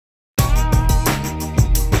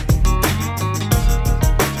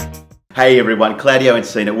Hey everyone, Claudio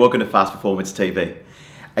Encina, welcome to Fast Performance TV.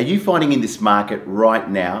 Are you finding in this market right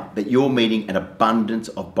now that you're meeting an abundance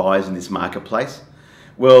of buyers in this marketplace?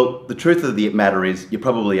 Well, the truth of the matter is you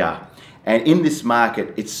probably are. And in this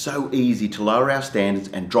market, it's so easy to lower our standards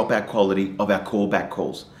and drop our quality of our callback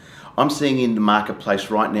calls. I'm seeing in the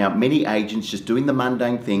marketplace right now many agents just doing the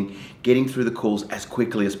mundane thing, getting through the calls as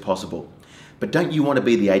quickly as possible. But don't you want to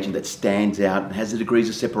be the agent that stands out and has the degrees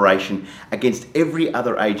of separation against every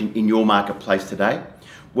other agent in your marketplace today?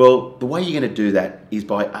 Well, the way you're going to do that is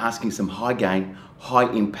by asking some high gain,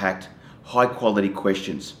 high impact, high quality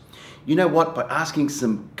questions. You know what? By asking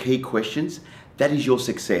some key questions, that is your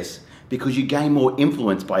success, because you gain more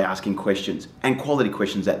influence by asking questions, and quality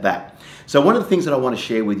questions at that. So one of the things that I want to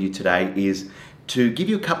share with you today is to give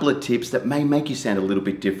you a couple of tips that may make you sound a little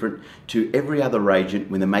bit different to every other agent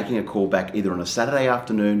when they're making a call back either on a Saturday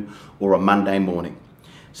afternoon or a Monday morning.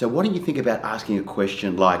 So why don't you think about asking a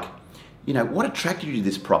question like, what attracted you to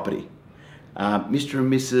this property? Mr.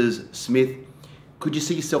 and Mrs. Smith, could you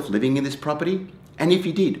see yourself living in this property? And if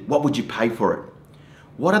you did, what would you pay for it?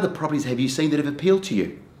 What other properties have you seen that have appealed to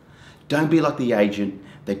you? Don't be like the agent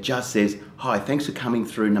that just says, hi, thanks for coming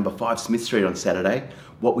through number 5 Smith Street on Saturday.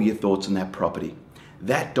 What were your thoughts on that property?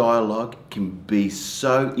 That dialogue can be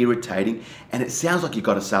so irritating, and it sounds like you've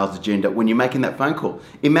got a sales agenda when you're making that phone call.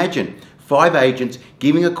 Imagine 5 agents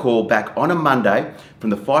giving a call back on a Monday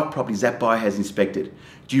from the 5 properties that buyer has inspected.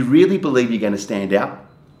 Do you really believe you're going to stand out?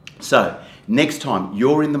 So next time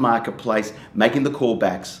you're in the marketplace making the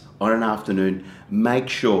callbacks on an afternoon, make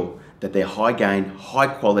sure that they're high gain, high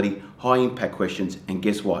quality, high impact questions, and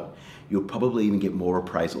guess what? You'll probably even get more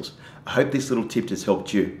appraisals. I hope this little tip has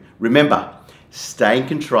helped you. Remember, stay in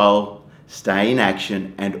control, stay in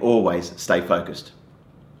action, and always stay focused.